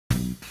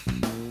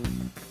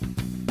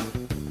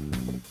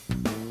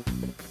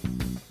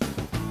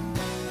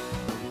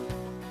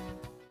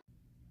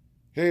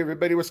Hey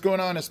everybody, what's going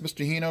on? It's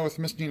Mr. Hino with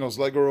Mr. Hino's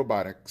Lego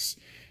Robotics.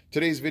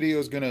 Today's video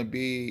is going to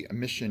be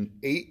Mission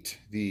 8,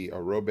 the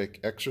aerobic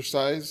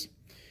exercise.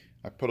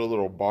 I put a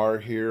little bar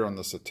here on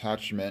this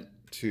attachment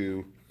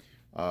to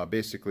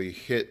basically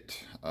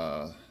hit,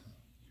 I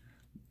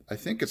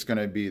think it's going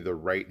to be the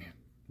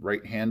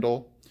right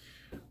handle.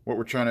 What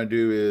we're trying to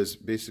do is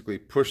basically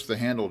push the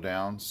handle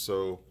down,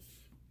 so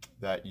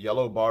that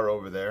yellow bar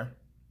over there,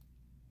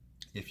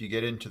 if you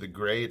get into the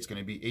gray, it's going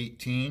to be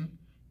 18.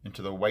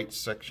 Into the white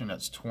section,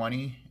 that's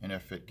 20, and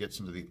if it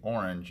gets into the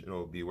orange,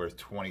 it'll be worth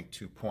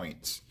 22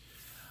 points.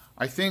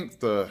 I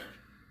think the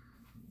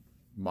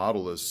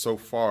model is so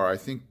far, I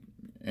think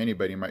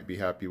anybody might be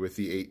happy with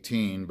the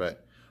 18,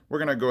 but we're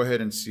going to go ahead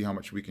and see how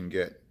much we can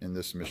get in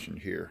this mission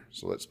here.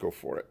 So let's go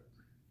for it.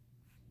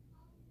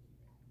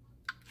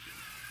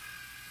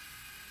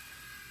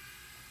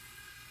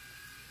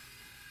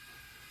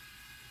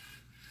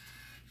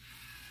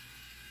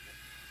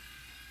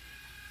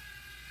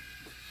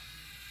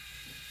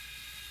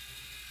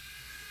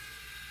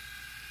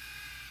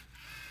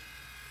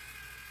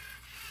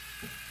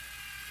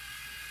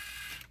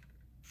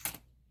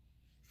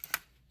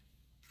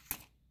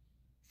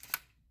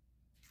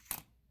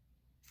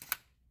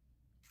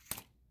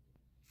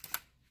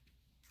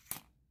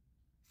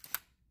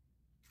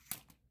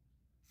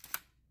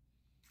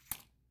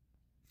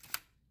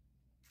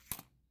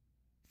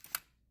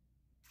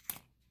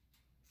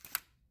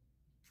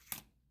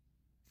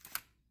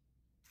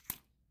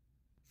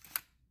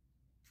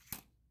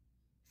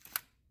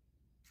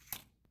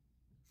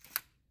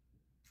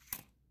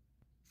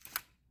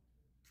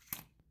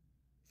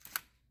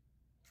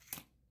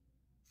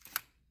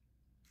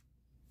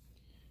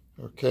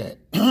 Okay,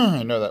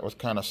 I know that was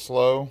kind of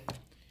slow.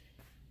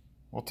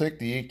 We'll take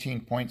the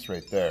 18 points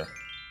right there.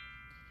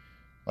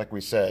 Like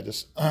we said,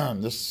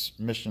 this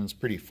mission's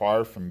pretty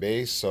far from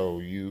base, so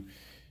you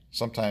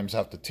sometimes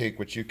have to take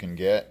what you can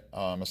get,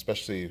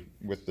 especially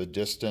with the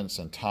distance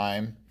and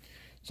time.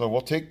 So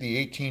we'll take the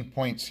 18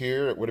 points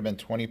here. It would have been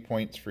 20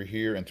 points for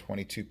here and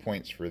 22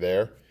 points for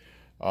there.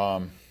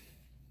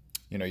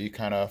 You know, you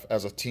kind of,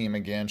 as a team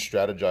again,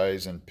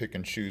 strategize and pick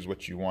and choose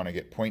what you want to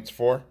get points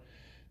for.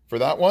 For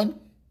that one,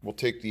 we'll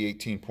take the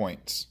 18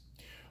 points.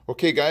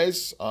 Okay,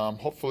 guys,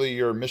 hopefully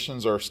your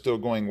missions are still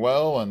going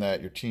well and that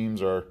your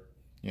teams are,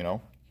 you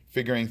know,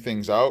 figuring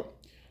things out.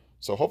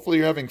 So hopefully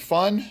you're having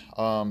fun.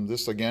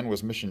 This, again,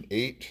 was Mission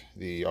 8,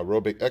 the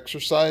aerobic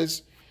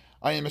exercise.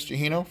 I am Mr.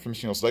 Hino from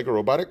Mr. Hino's Lego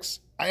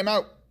Robotics. I am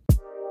out.